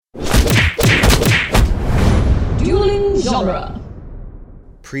Genre.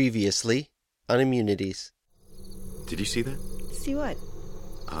 Previously on Immunities. Did you see that? See what?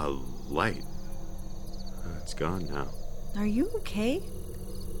 A light. It's gone now. Are you okay?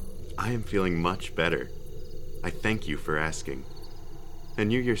 I am feeling much better. I thank you for asking.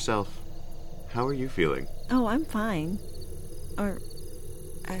 And you yourself, how are you feeling? Oh, I'm fine. I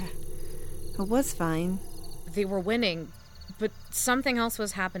was fine. They were winning, but something else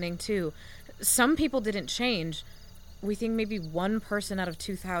was happening too. Some people didn't change. We think maybe one person out of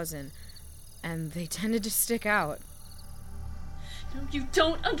 2,000. And they tended to stick out. No, you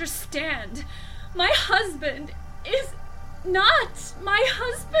don't understand. My husband is not my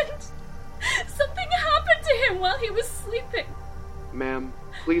husband. Something happened to him while he was sleeping. Ma'am,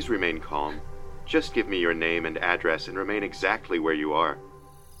 please remain calm. Just give me your name and address and remain exactly where you are.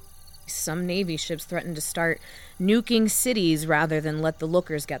 Some Navy ships threatened to start nuking cities rather than let the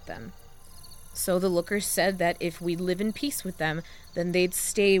Lookers get them. So the Lookers said that if we live in peace with them, then they'd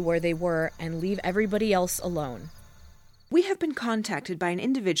stay where they were and leave everybody else alone. We have been contacted by an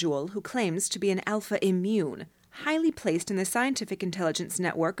individual who claims to be an Alpha Immune, highly placed in the scientific intelligence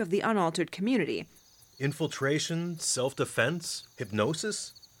network of the unaltered community. Infiltration, self-defense,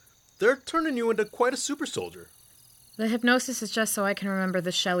 hypnosis? They're turning you into quite a super soldier. The hypnosis is just so I can remember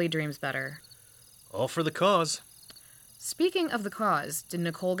the Shelley dreams better. All for the cause. Speaking of the cause, did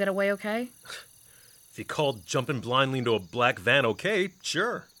Nicole get away okay? If you called jumping blindly into a black van okay,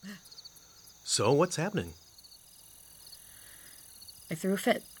 sure. So, what's happening? I threw a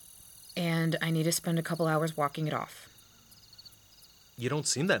fit, and I need to spend a couple hours walking it off. You don't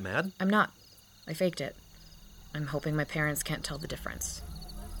seem that mad. I'm not. I faked it. I'm hoping my parents can't tell the difference.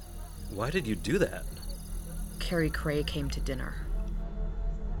 Why did you do that? Carrie Cray came to dinner.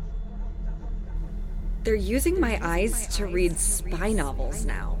 They're using my eyes to read spy novels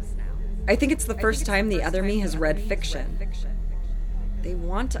now. I think it's the first time the other me has read fiction. They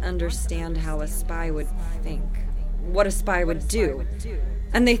want to understand how a spy would think, what a spy would do.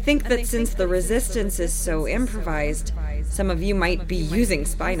 And they think that since the resistance is so improvised, some of you might be using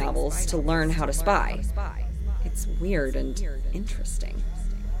spy novels to learn how to spy. It's weird and interesting.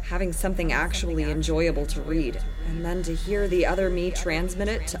 Having something actually enjoyable to read, and then to hear the other me transmit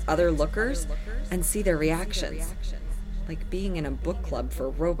it to other lookers and see their reactions. Like being in a book club for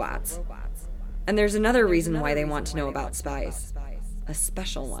robots. And there's another reason why they want to know about spies. A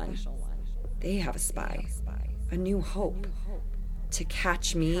special one. They have a spy. A new hope. To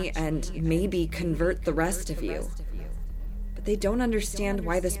catch me and maybe convert the rest of you. But they don't understand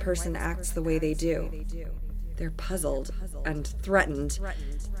why this person acts the way they do. They're puzzled and threatened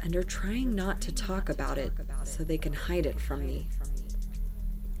and are trying not to talk about it so they can hide it from me.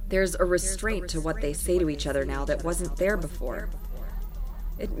 There's a restraint to what they say to each other now that wasn't there before.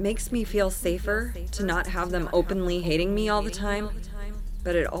 It makes me feel safer to not have them openly hating me all the time,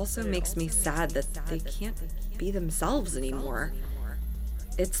 but it also makes me sad that they can't be themselves anymore.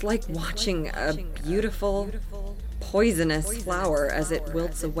 It's like watching a beautiful, poisonous flower as it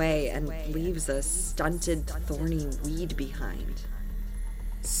wilts away and leaves a stunted, thorny weed behind.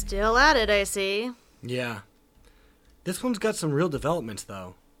 Still at it, I see. Yeah. This one's got some real developments,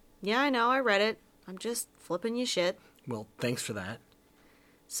 though. Yeah, I know, I read it. I'm just flipping you shit. Well, thanks for that.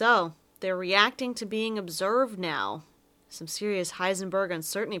 So, they're reacting to being observed now. Some serious Heisenberg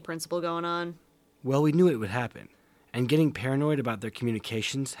uncertainty principle going on. Well, we knew it would happen. And getting paranoid about their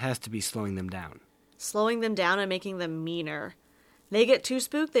communications has to be slowing them down. Slowing them down and making them meaner. They get too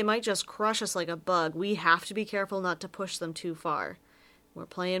spooked, they might just crush us like a bug. We have to be careful not to push them too far. We're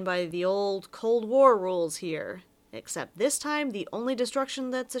playing by the old Cold War rules here. Except this time, the only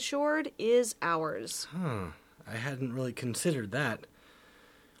destruction that's assured is ours. I hadn't really considered that.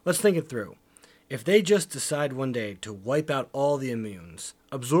 Let's think it through. If they just decide one day to wipe out all the immunes,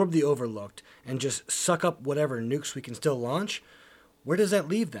 absorb the overlooked, and just suck up whatever nukes we can still launch, where does that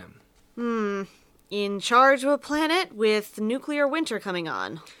leave them? In charge of a planet with nuclear winter coming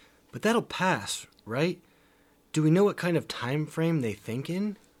on. But that'll pass, right? Do we know what kind of time frame they think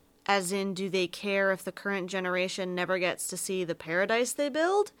in? As in, do they care if the current generation never gets to see the paradise they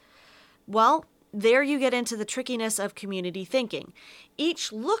build? Well, there you get into the trickiness of community thinking.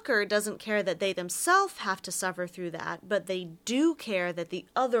 Each looker doesn't care that they themselves have to suffer through that, but they do care that the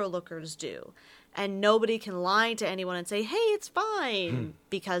other lookers do. And nobody can lie to anyone and say, hey, it's fine,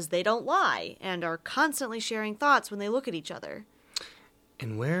 because they don't lie and are constantly sharing thoughts when they look at each other.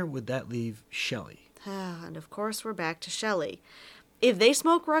 And where would that leave Shelley? And of course we're back to Shelley. If they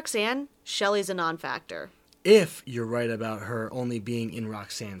smoke Roxanne, Shelley's a non-factor. If you're right about her only being in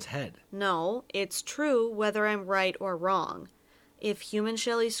Roxanne's head. No, it's true whether I'm right or wrong. If human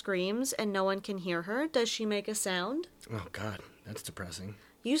Shelley screams and no one can hear her, does she make a sound? Oh, God, that's depressing.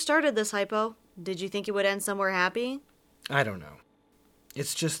 You started this, Hypo. Did you think it would end somewhere happy? I don't know.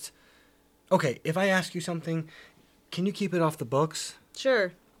 It's just... Okay, if I ask you something, can you keep it off the books?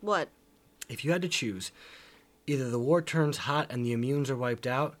 Sure. What? If you had to choose, either the war turns hot and the immunes are wiped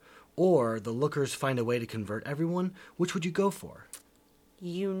out, or the lookers find a way to convert everyone, which would you go for?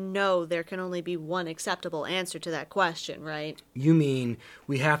 You know there can only be one acceptable answer to that question, right? You mean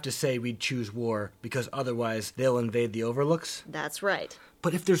we have to say we'd choose war because otherwise they'll invade the Overlooks? That's right.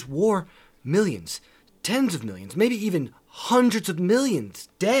 But if there's war, millions, tens of millions, maybe even hundreds of millions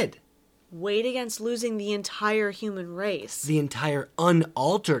dead. Weighed against losing the entire human race. The entire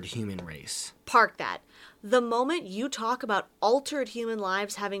unaltered human race. Park that. The moment you talk about altered human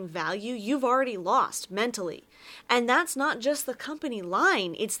lives having value, you've already lost mentally. And that's not just the company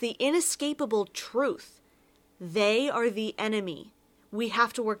line, it's the inescapable truth. They are the enemy. We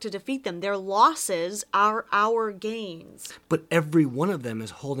have to work to defeat them. Their losses are our gains. But every one of them is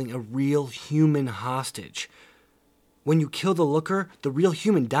holding a real human hostage. When you kill the looker, the real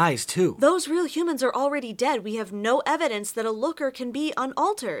human dies too. Those real humans are already dead. We have no evidence that a looker can be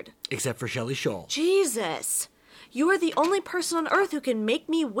unaltered. Except for Shelley Scholl. Jesus. You are the only person on Earth who can make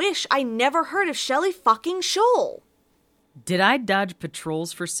me wish I never heard of Shelley fucking Scholl. Did I dodge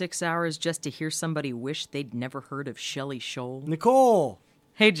patrols for 6 hours just to hear somebody wish they'd never heard of Shelley Scholl? Nicole!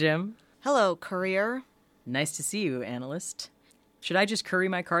 Hey, Jim. Hello, courier. Nice to see you, analyst. Should I just curry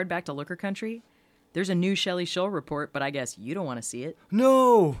my card back to Looker Country? There's a new Shelley Scholl report, but I guess you don't want to see it.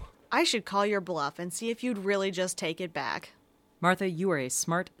 No! I should call your bluff and see if you'd really just take it back. Martha, you are a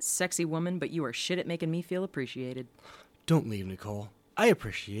smart, sexy woman, but you are shit at making me feel appreciated. Don't leave, Nicole. I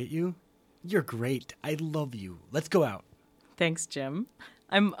appreciate you. You're great. I love you. Let's go out. Thanks, Jim.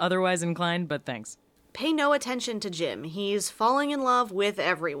 I'm otherwise inclined, but thanks. Pay no attention to Jim. He's falling in love with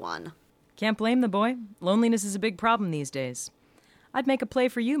everyone. Can't blame the boy. Loneliness is a big problem these days. I'd make a play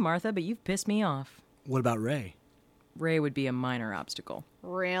for you, Martha, but you've pissed me off. What about Ray? Ray would be a minor obstacle.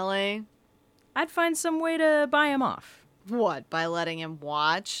 Really? I'd find some way to buy him off. What, by letting him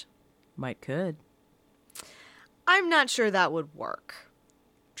watch? Might could. I'm not sure that would work.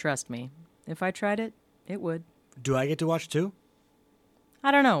 Trust me. If I tried it, it would. Do I get to watch too?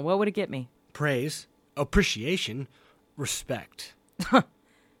 I don't know. What would it get me? Praise, appreciation, respect.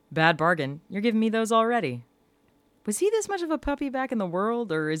 Bad bargain. You're giving me those already. Was he this much of a puppy back in the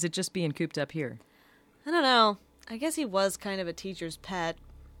world, or is it just being cooped up here? I don't know. I guess he was kind of a teacher's pet.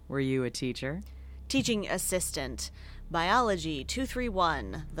 Were you a teacher? Teaching assistant. Biology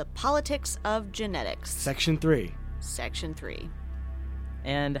 231. The Politics of Genetics. Section 3. Section 3.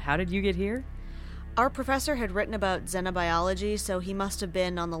 And how did you get here? Our professor had written about xenobiology, so he must have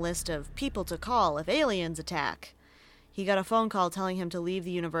been on the list of people to call if aliens attack. He got a phone call telling him to leave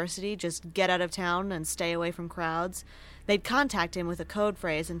the university, just get out of town and stay away from crowds. They'd contact him with a code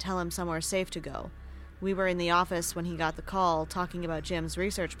phrase and tell him somewhere safe to go. We were in the office when he got the call, talking about Jim's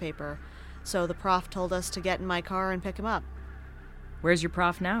research paper, so the prof told us to get in my car and pick him up. Where's your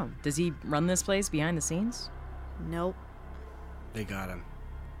prof now? Does he run this place behind the scenes? Nope. They got him.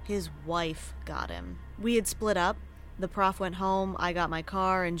 His wife got him. We had split up. The prof went home, I got my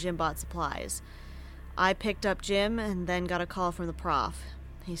car, and Jim bought supplies. I picked up Jim and then got a call from the prof.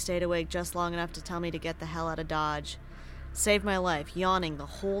 He stayed awake just long enough to tell me to get the hell out of Dodge. Saved my life, yawning the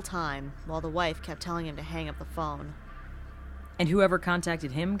whole time, while the wife kept telling him to hang up the phone. And whoever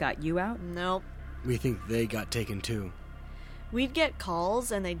contacted him got you out? Nope. We think they got taken too. We'd get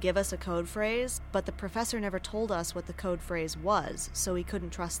calls and they'd give us a code phrase, but the professor never told us what the code phrase was, so we couldn't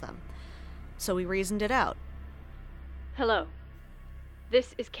trust them. So we reasoned it out. Hello.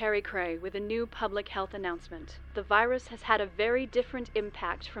 This is Carrie Cray with a new public health announcement. The virus has had a very different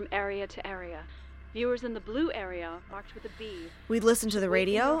impact from area to area. Viewers in the blue area, marked with a B. We'd listen to the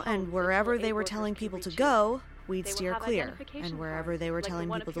radio, and wherever they were telling people to go, we'd steer clear. And wherever they were telling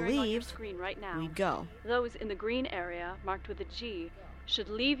people to leave, we'd go. Those in the green area, marked with a G, should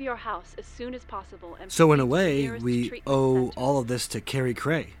leave your house as soon as possible. And so in a way, we owe all of this to Carrie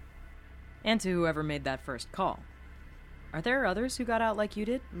Cray. And to whoever made that first call. Are there others who got out like you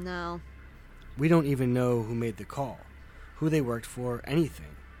did? No. We don't even know who made the call, who they worked for,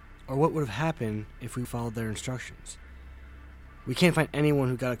 anything, or what would have happened if we followed their instructions. We can't find anyone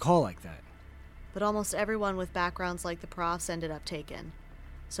who got a call like that. But almost everyone with backgrounds like the profs ended up taken.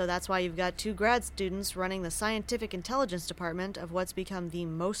 So that's why you've got 2 grad students running the scientific intelligence department of what's become the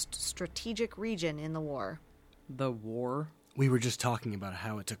most strategic region in the war. The war? We were just talking about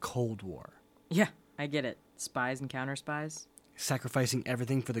how it's a Cold War. Yeah, I get it. Spies and counter-spies? Sacrificing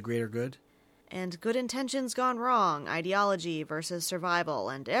everything for the greater good? and good intentions gone wrong, ideology versus survival,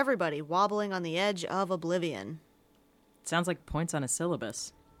 and everybody wobbling on the edge of oblivion. Sounds like points on a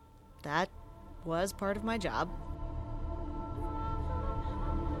syllabus. That was part of my job.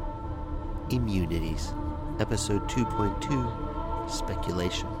 Immunities, Episode 2.2,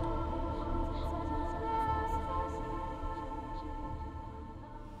 Speculation.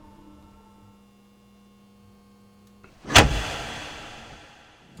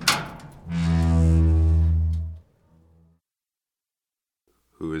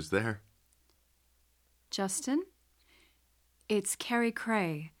 Who is there? Justin? It's Carrie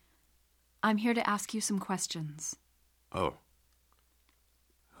Cray. I'm here to ask you some questions. Oh.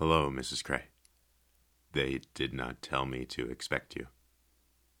 Hello, Mrs. Cray. They did not tell me to expect you.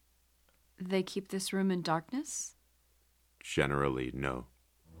 They keep this room in darkness? Generally, no.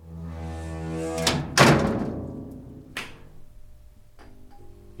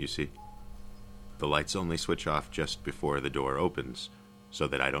 You see, the lights only switch off just before the door opens, so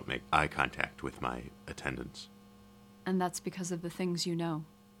that I don't make eye contact with my attendants. And that's because of the things you know?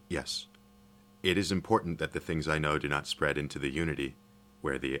 Yes. It is important that the things I know do not spread into the Unity,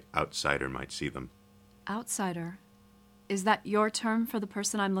 where the outsider might see them. Outsider? Is that your term for the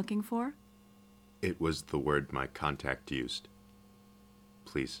person I'm looking for? It was the word my contact used.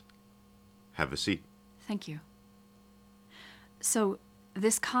 Please, have a seat. Thank you. So,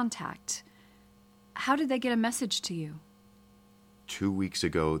 this contact, how did they get a message to you? 2 weeks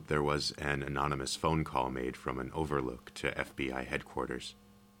ago, there was an anonymous phone call made from an overlook to FBI headquarters.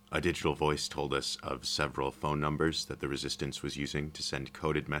 A digital voice told us of several phone numbers that the Resistance was using to send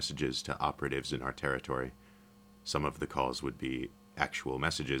coded messages to operatives in our territory. Some of the calls would be actual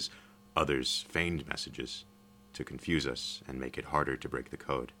messages, others feigned messages, to confuse us and make it harder to break the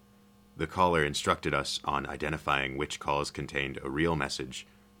code. The caller instructed us on identifying which calls contained a real message,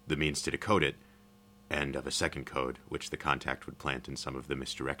 the means to decode it, and of a second code, which the contact would plant in some of the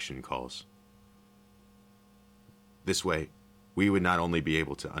misdirection calls. This way, we would not only be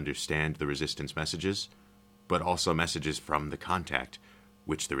able to understand the Resistance messages, but also messages from the contact,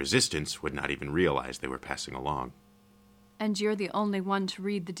 which the Resistance would not even realize they were passing along. And you're the only one to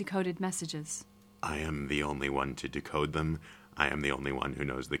read the decoded messages? I am the only one to decode them. I am the only one who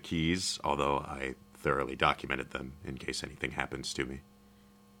knows the keys, although I thoroughly documented them in case anything happens to me.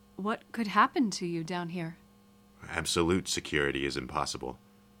 What could happen to you down here? Absolute security is impossible.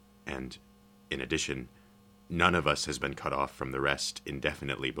 And, in addition, none of us has been cut off from the rest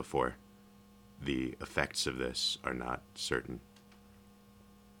indefinitely before. The effects of this are not certain.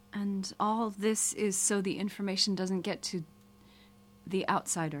 And all this is so the information doesn't get to the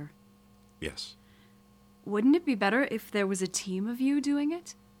outsider? Yes. Wouldn't it be better if there was a team of you doing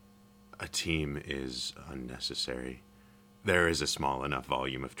it? A team is unnecessary. There is a small enough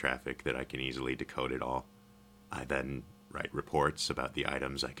volume of traffic that I can easily decode it all. I then write reports about the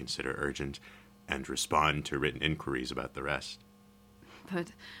items I consider urgent and respond to written inquiries about the rest.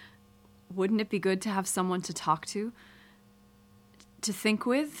 But wouldn't it be good to have someone to talk to think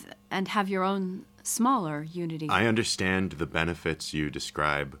with, and have your own smaller Unity? I understand the benefits you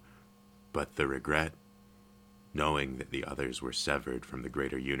describe, but the regret, knowing that the others were severed from the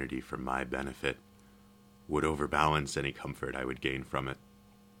greater Unity for my benefit, would overbalance any comfort I would gain from it.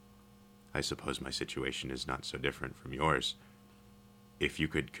 I suppose my situation is not so different from yours. If you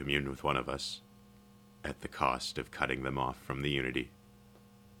could commune with one of us, at the cost of cutting them off from the Unity,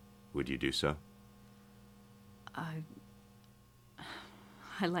 would you do so? I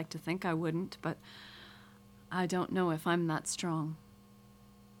like to think I wouldn't, but I don't know if I'm that strong.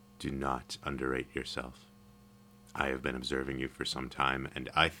 Do not underrate yourself. I have been observing you for some time, and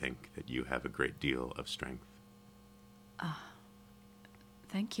I think that you have a great deal of strength.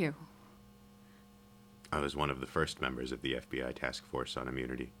 Thank you. I was one of the first members of the FBI Task Force on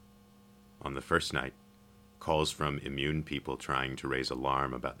Immunity. On the first night, calls from immune people trying to raise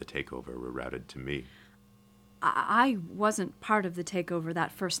alarm about the takeover were routed to me. I wasn't part of the takeover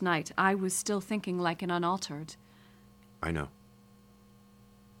that first night. I was still thinking like an unaltered. I know.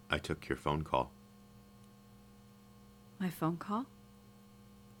 I took your phone call. My phone call?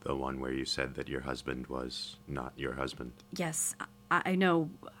 The one where you said that your husband was not your husband. Yes, I know.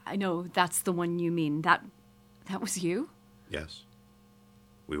 I know that's the one you mean. That was you? Yes.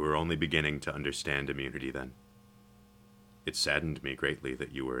 We were only beginning to understand immunity then. It saddened me greatly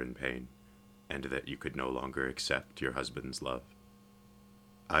that you were in pain, and that you could no longer accept your husband's love.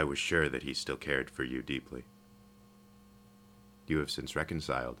 I was sure that he still cared for you deeply. You have since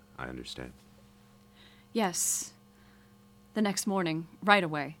reconciled, I understand. Yes. The next morning, right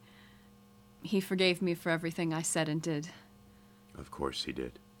away. He forgave me for everything I said and did. Of course he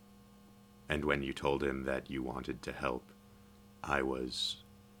did. And when you told him that you wanted to help, I was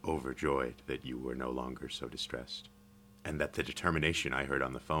overjoyed that you were no longer so distressed, and that the determination I heard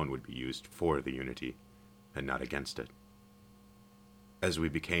on the phone would be used for the Unity, and not against it. As we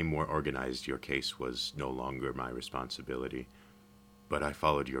became more organized, your case was no longer my responsibility, but I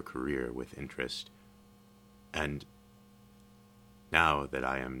followed your career with interest. And now that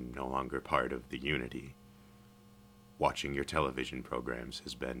I am no longer part of the Unity, watching your television programs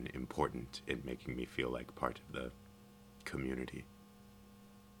has been important in making me feel like part of the community.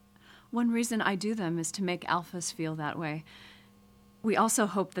 One reason I do them is to make alphas feel that way. We also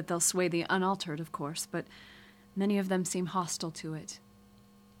hope that they'll sway the unaltered, of course, but many of them seem hostile to it.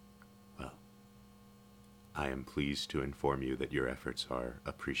 Well, I am pleased to inform you that your efforts are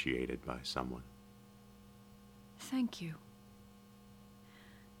appreciated by someone. Thank you.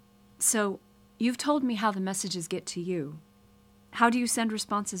 So, you've told me how the messages get to you. How do you send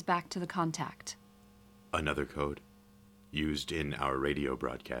responses back to the contact? Another code, used in our radio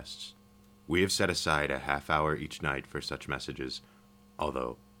broadcasts. We have set aside a half hour each night for such messages,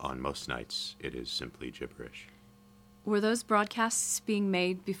 although on most nights it is simply gibberish. Were those broadcasts being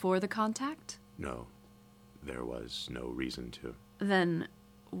made before the contact? No, there was no reason to. Then,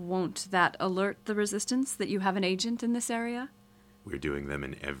 won't that alert the Resistance that you have an agent in this area? We're doing them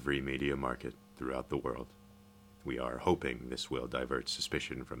in every media market throughout the world. We are hoping this will divert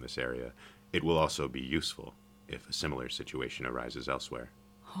suspicion from this area. It will also be useful if a similar situation arises elsewhere.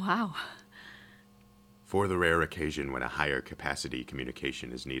 Wow. For the rare occasion when a higher capacity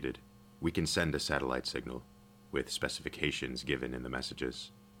communication is needed, we can send a satellite signal, with specifications given in the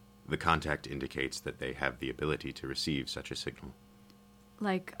messages. The contact indicates that they have the ability to receive such a signal.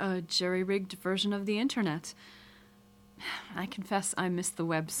 Like a jerry-rigged version of the internet. I confess I miss the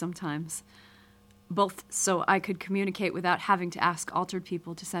web sometimes. Both so I could communicate without having to ask altered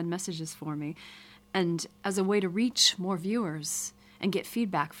people to send messages for me, and as a way to reach more viewers and get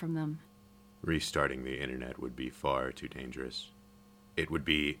feedback from them. Restarting the internet would be far too dangerous. It would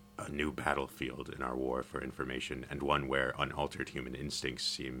be a new battlefield in our war for information, and one where unaltered human instincts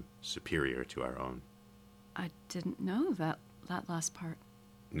seem superior to our own. I didn't know that last part.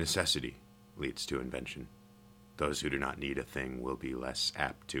 Necessity leads to invention. Those who do not need a thing will be less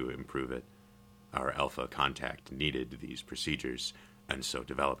apt to improve it. Our Alpha contact needed these procedures, and so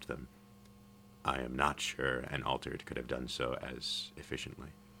developed them. I am not sure an altered could have done so as efficiently.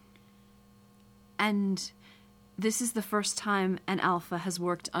 And this is the first time an Alpha has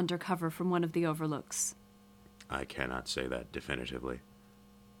worked undercover from one of the Overlooks. I cannot say that definitively.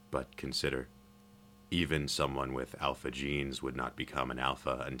 But consider, even someone with Alpha genes would not become an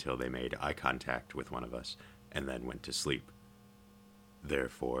Alpha until they made eye contact with one of us, and then went to sleep.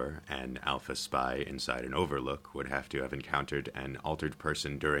 Therefore, an Alpha spy inside an Overlook would have to have encountered an altered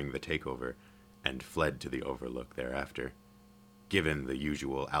person during the takeover, and fled to the Overlook thereafter. Given the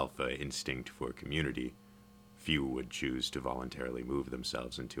usual Alpha instinct for community, few would choose to voluntarily move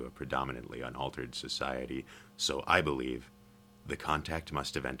themselves into a predominantly unaltered society, so I believe the contact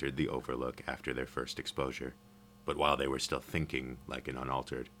must have entered the Overlook after their first exposure, but while they were still thinking like an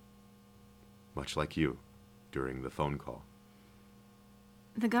unaltered. Much like you, during the phone call.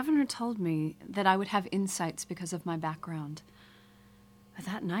 The governor told me that I would have insights because of my background. But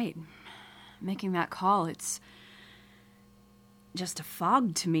that night, making that call, it's just a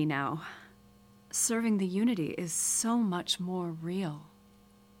fog to me now. Serving the Unity is so much more real.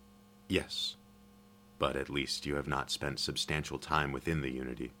 Yes, but at least you have not spent substantial time within the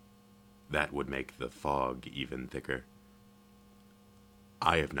Unity. That would make the fog even thicker.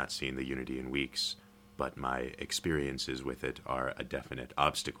 I have not seen the Unity in weeks, but my experiences with it are a definite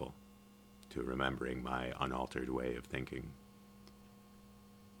obstacle to remembering my unaltered way of thinking.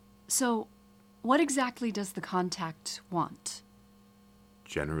 So, what exactly does the contact want?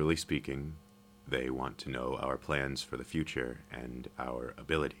 Generally speaking, they want to know our plans for the future and our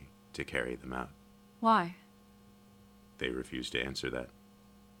ability to carry them out. Why? They refuse to answer that.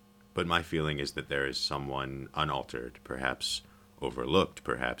 But my feeling is that there is someone unaltered, perhaps overlooked,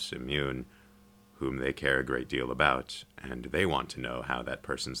 perhaps immune, whom they care a great deal about, and they want to know how that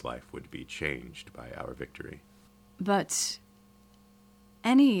person's life would be changed by our victory. But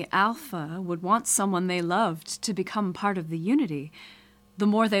any Alpha would want someone they loved to become part of the Unity. The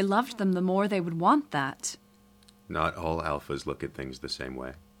more they loved them, the more they would want that. Not all Alphas look at things the same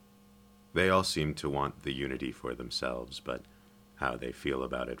way. They all seem to want the Unity for themselves, but how they feel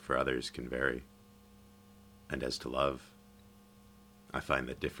about it for others can vary. And as to love, I find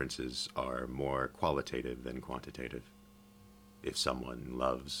that differences are more qualitative than quantitative. If someone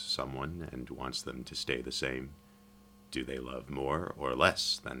loves someone and wants them to stay the same, do they love more or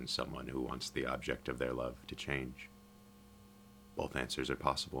less than someone who wants the object of their love to change? Both answers are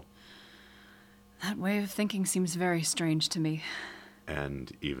possible. That way of thinking seems very strange to me.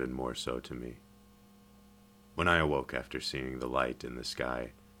 And even more so to me. When I awoke after seeing the light in the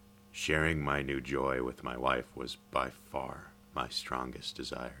sky, sharing my new joy with my wife was by far my strongest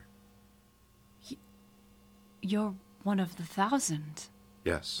desire. You're one of the 1,000.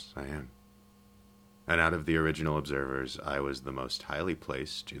 Yes, I am. And out of the original observers, I was the most highly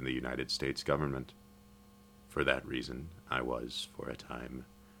placed in the United States government. For that reason, I was, for a time,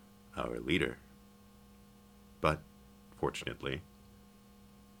 our leader. But, fortunately,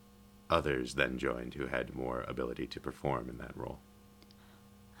 others then joined who had more ability to perform in that role.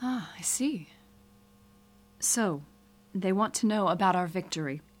 Ah, I see. So, they want to know about our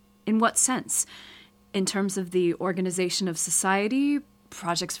victory. In what sense? In terms of the organization of society,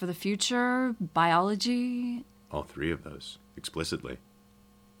 projects for the future, biology? All three of those, explicitly.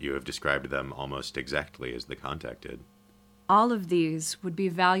 You have described them almost exactly as the contact did. All of these would be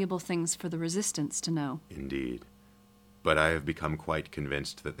valuable things for the Resistance to know. Indeed. But I have become quite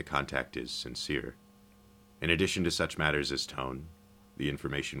convinced that the contact is sincere. In addition to such matters as tone, the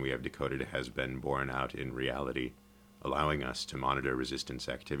information we have decoded has been borne out in reality, allowing us to monitor Resistance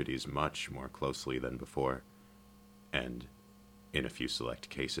activities much more closely than before, and, in a few select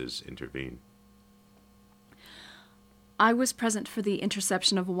cases, intervene. I was present for the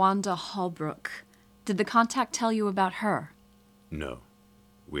interception of Wanda Holbrook. Did the contact tell you about her? No.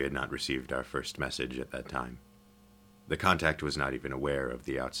 We had not received our first message at that time. The contact was not even aware of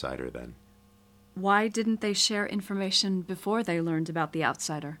the outsider then. Why didn't they share information before they learned about the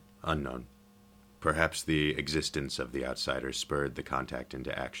outsider? Unknown. Perhaps the existence of the outsider spurred the contact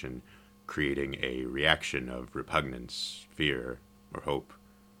into action, creating a reaction of repugnance, fear, or hope.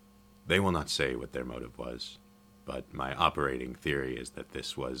 They will not say what their motive was, but my operating theory is that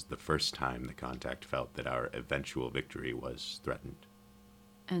this was the first time the contact felt that our eventual victory was threatened.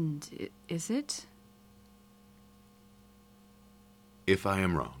 And is it? If I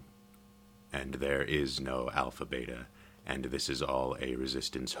am wrong, and there is no Alpha Beta, and this is all a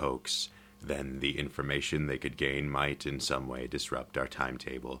Resistance hoax, then the information they could gain might in some way disrupt our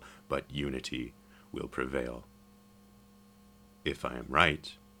timetable, but unity will prevail. If I am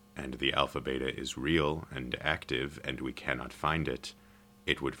right, and the Alpha Beta is real and active and we cannot find it,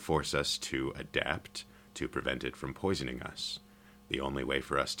 it would force us to adapt to prevent it from poisoning us. The only way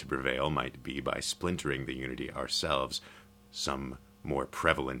for us to prevail might be by splintering the unity ourselves, some more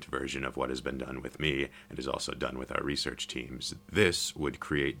prevalent version of what has been done with me and is also done with our research teams. This would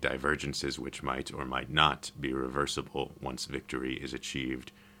create divergences which might or might not be reversible once victory is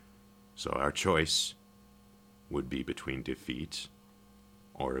achieved. So our choice would be between defeat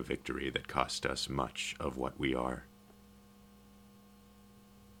or a victory that cost us much of what we are.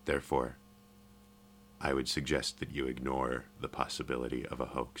 Therefore, I would suggest that you ignore the possibility of a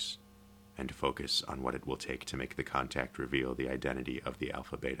hoax and focus on what it will take to make the contact reveal the identity of the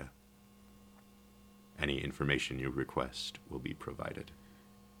Alpha Beta. Any information you request will be provided.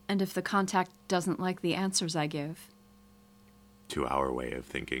 And if the contact doesn't like the answers I give? To our way of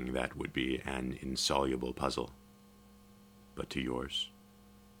thinking, that would be an insoluble puzzle. But to yours,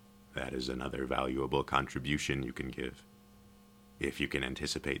 that is another valuable contribution you can give. If you can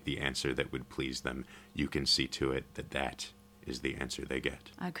anticipate the answer that would please them, you can see to it that that is the answer they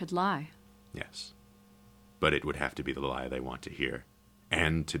get. I could lie. Yes. But it would have to be the lie they want to hear,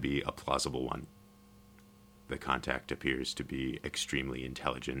 and to be a plausible one. The contact appears to be extremely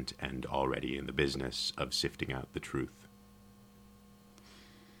intelligent and already in the business of sifting out the truth.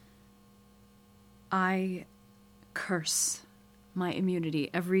 I curse my immunity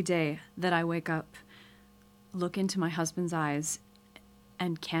every day that I wake up, look into my husband's eyes,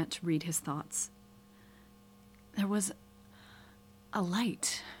 and can't read his thoughts. There was a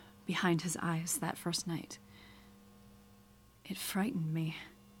light behind his eyes that first night. It frightened me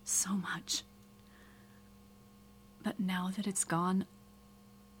so much. But now that it's gone,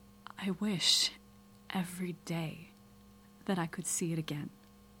 I wish every day that I could see it again.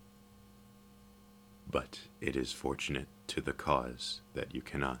 But it is fortunate to the cause that you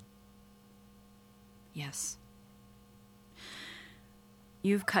cannot. Yes.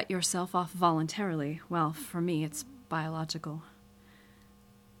 You've cut yourself off voluntarily. Well, for me, it's biological.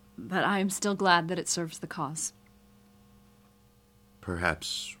 But I am still glad that it serves the cause.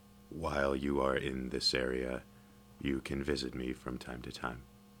 Perhaps while you are in this area, you can visit me from time to time,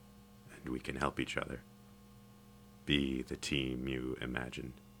 and we can help each other. Be the team you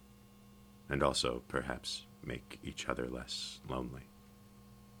imagined, and also, perhaps, make each other less lonely.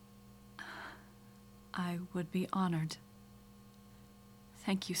 I would be honored.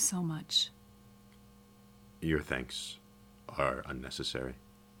 Thank you so much. Your thanks are unnecessary.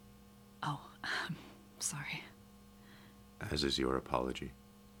 Oh, I'm sorry. As is your apology.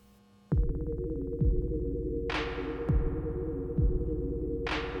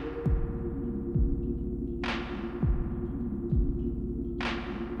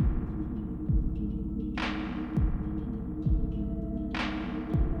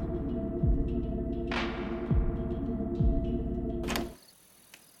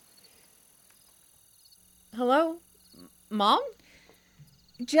 Hello? Mom?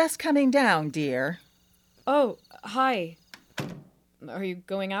 Just coming down, dear. Oh, hi. Are you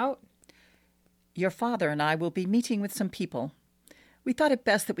going out? Your father and I will be meeting with some people. We thought it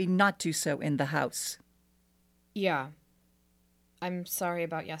best that we not do so in the house. Yeah. I'm sorry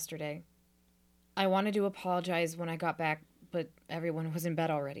about yesterday. I wanted to apologize when I got back, but everyone was in bed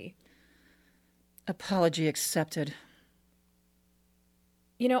already. Apology accepted.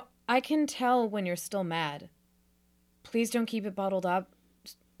 You know, I can tell when you're still mad. Please don't keep it bottled up.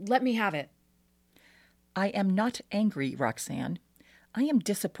 Just let me have it. I am not angry, Roxanne. I am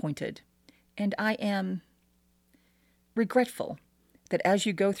disappointed. And I am regretful that as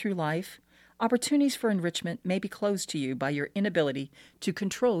you go through life, opportunities for enrichment may be closed to you by your inability to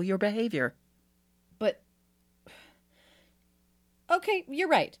control your behavior. But... Okay, you're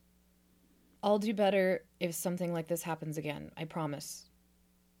right. I'll do better if something like this happens again, I promise.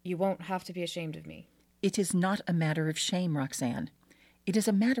 You won't have to be ashamed of me. It is not a matter of shame, Roxanne. It is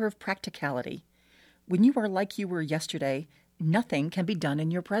a matter of practicality. When you are like you were yesterday, nothing can be done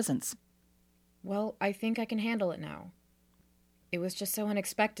in your presence. Well, I think I can handle it now. It was just so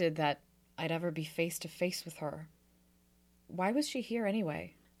unexpected that I'd ever be face to face with her. Why was she here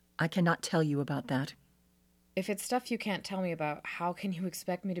anyway? I cannot tell you about that. If it's stuff you can't tell me about, how can you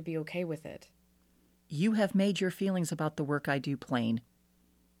expect me to be okay with it? You have made your feelings about the work I do plain.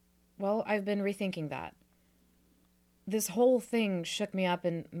 Well, I've been rethinking that. This whole thing shook me up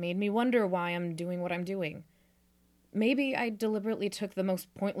and made me wonder why I'm doing what I'm doing. Maybe I deliberately took the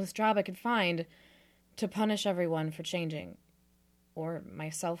most pointless job I could find to punish everyone for changing. Or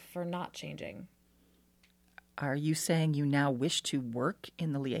myself for not changing. Are you saying you now wish to work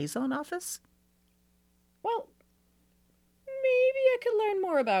in the liaison office? Well, maybe I could learn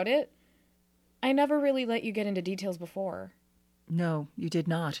more about it. I never really let you get into details before. No, you did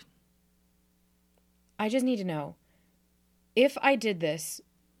not. I just need to know. If I did this,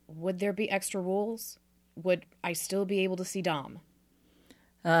 would there be extra rules? Would I still be able to see Dom?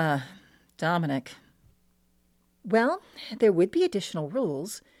 Dominic. Well, there would be additional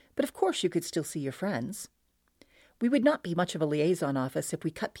rules, but of course you could still see your friends. We would not be much of a liaison office if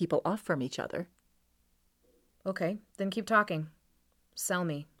we cut people off from each other. Okay, then keep talking. Sell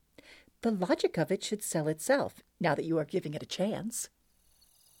me. The logic of it should sell itself, now that you are giving it a chance.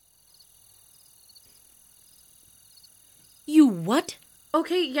 You what?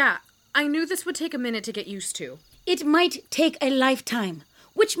 Okay, yeah. I knew this would take a minute to get used to. It might take a lifetime,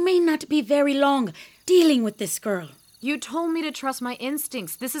 which may not be very long, dealing with this girl. You told me to trust my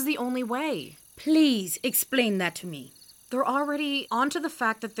instincts. This is the only way. Please explain that to me. They're already onto the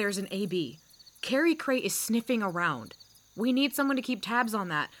fact that there's an AB. Carrie Cray is sniffing around. We need someone to keep tabs on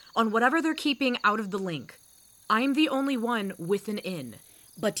that, on whatever they're keeping out of the link. I'm the only one with an in.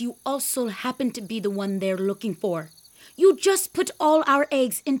 But you also happen to be the one they're looking for. You just put all our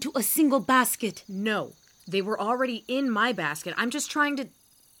eggs into a single basket. No, they were already in my basket. I'm just trying to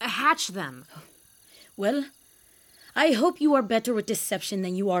hatch them. Well, I hope you are better with deception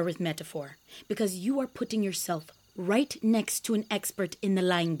than you are with metaphor, because you are putting yourself right next to an expert in the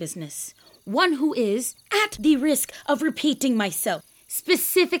lying business. One who is, at the risk of repeating myself,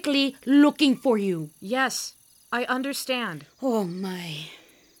 specifically looking for you. Yes, I understand. Oh, my.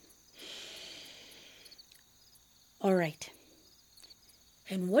 All right.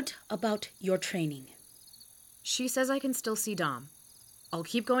 And what about your training? She says I can still see Dom. I'll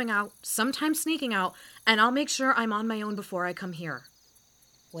keep going out, sometimes sneaking out, and I'll make sure I'm on my own before I come here.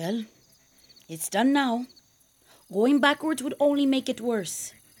 Well, it's done now. Going backwards would only make it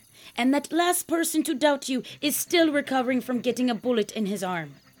worse. And that last person to doubt you is still recovering from getting a bullet in his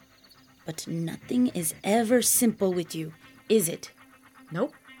arm. But nothing is ever simple with you, is it?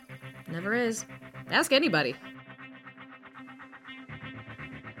 Nope. Never is. Ask anybody.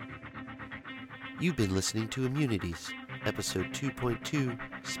 You've been listening to Immunities, Episode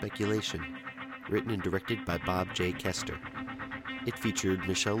 2.2, Speculation, written and directed by Bob J. Kester. It featured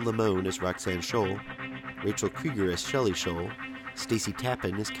Michelle Lamone as Roxanne Scholl, Rachel Krieger as Shelley Scholl, Stacey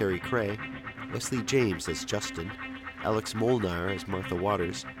Tappan as Carrie Cray, Wesley James as Justin, Alex Molnar as Martha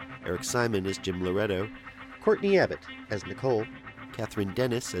Waters, Eric Simon as Jim Loretto, Courtney Abbott as Nicole, Catherine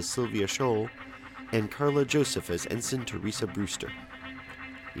Dennis as Sylvia Scholl, and Carla Joseph as Ensign Teresa Brewster.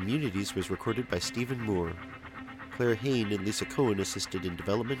 Immunities was recorded by Stephen Moore. Claire Hain and Lisa Cohen assisted in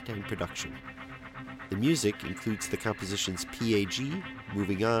development and production. The music includes the compositions PAG,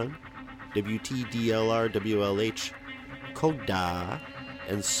 Moving On, WTDLR-WLH, Kogda,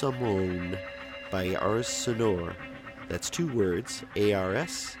 and Samon by Ars Sonor. That's 2 words,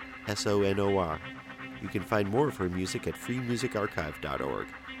 ARS-SONOR. You can find more of her music at freemusicarchive.org.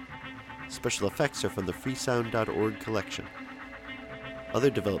 Special effects are from the freesound.org collection. Other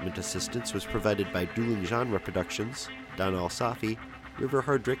development assistance was provided by Dueling Genre Productions, Don Al-Safi, River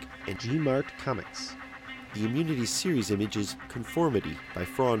Hardrick, and G-Mart Comics. The Immunities series image is Conformity by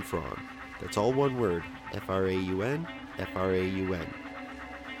Fraun Fraun. That's all one word, F-R-A-U-N, F-R-A-U-N.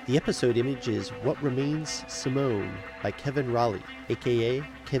 The episode image is What Remains Simone by Kevin Raleigh, a.k.a.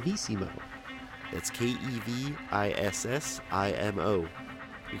 Kevissimo. That's K-E-V-I-S-S-I-M-O.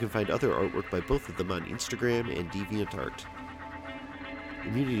 You can find other artwork by both of them on Instagram and DeviantArt.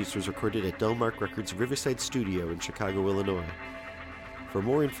 Immunities was recorded at Delmark Records' Riverside Studio in Chicago, Illinois. For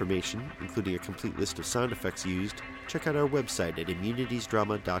more information, including a complete list of sound effects used, check out our website at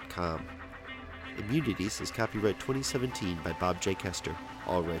immunitiesdrama.com. Immunities is copyright 2017 by Bob J. Kester,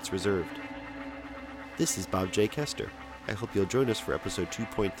 all rights reserved. This is Bob J. Kester. I hope you'll join us for episode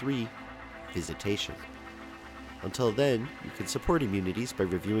 2.3, Visitation. Until then, you can support Immunities by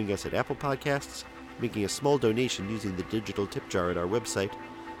reviewing us at Apple Podcasts, making a small donation using the digital tip jar at our website,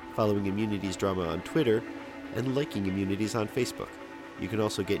 following Immunities Drama on Twitter, and liking Immunities on Facebook. You can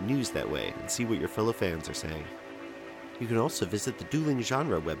also get news that way and see what your fellow fans are saying. You can also visit the Dueling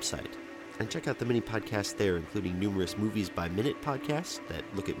Genre website and check out the many podcasts there, including numerous Movies by Minute podcasts that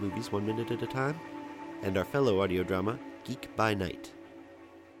look at movies 1 minute at a time, and our fellow audio drama, Geek by Night.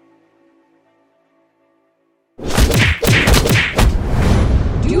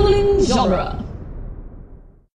 Dueling Genre.